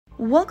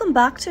Welcome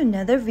back to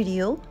another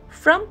video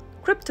from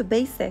Crypto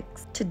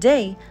Basics.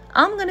 Today,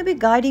 I'm going to be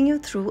guiding you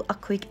through a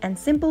quick and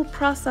simple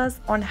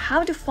process on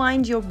how to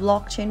find your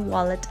blockchain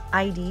wallet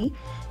ID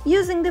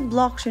using the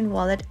blockchain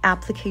wallet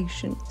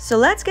application. So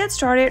let's get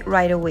started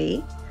right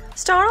away.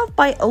 Start off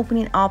by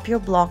opening up your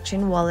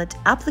blockchain wallet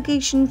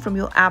application from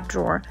your app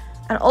drawer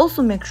and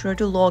also make sure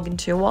to log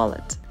into your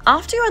wallet.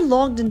 After you are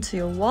logged into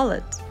your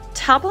wallet,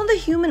 tap on the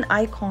human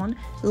icon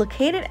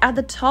located at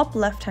the top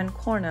left-hand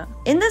corner.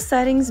 In the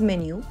settings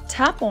menu,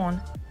 tap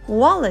on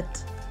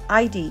Wallet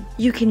ID.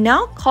 You can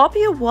now copy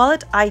your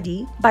wallet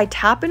ID by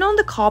tapping on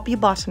the copy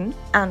button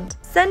and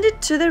send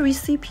it to the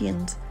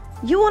recipient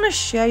you want to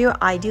share your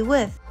ID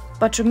with.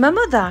 But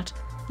remember that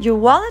your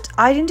wallet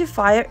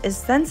identifier is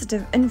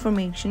sensitive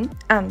information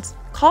and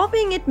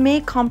copying it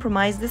may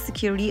compromise the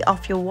security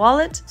of your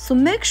wallet, so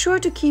make sure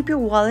to keep your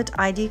wallet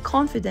ID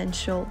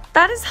confidential.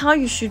 That is how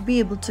you should be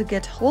able to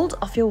get hold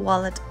of your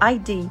wallet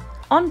ID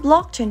on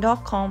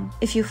blockchain.com.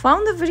 If you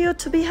found the video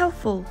to be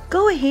helpful,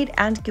 go ahead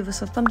and give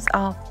us a thumbs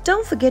up.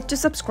 Don't forget to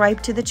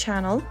subscribe to the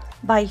channel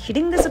by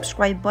hitting the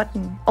subscribe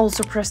button.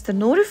 Also press the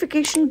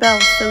notification bell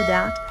so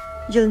that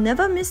you'll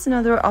never miss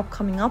another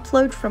upcoming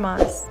upload from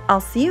us. I'll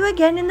see you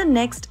again in the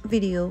next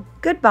video.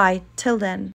 Goodbye till then.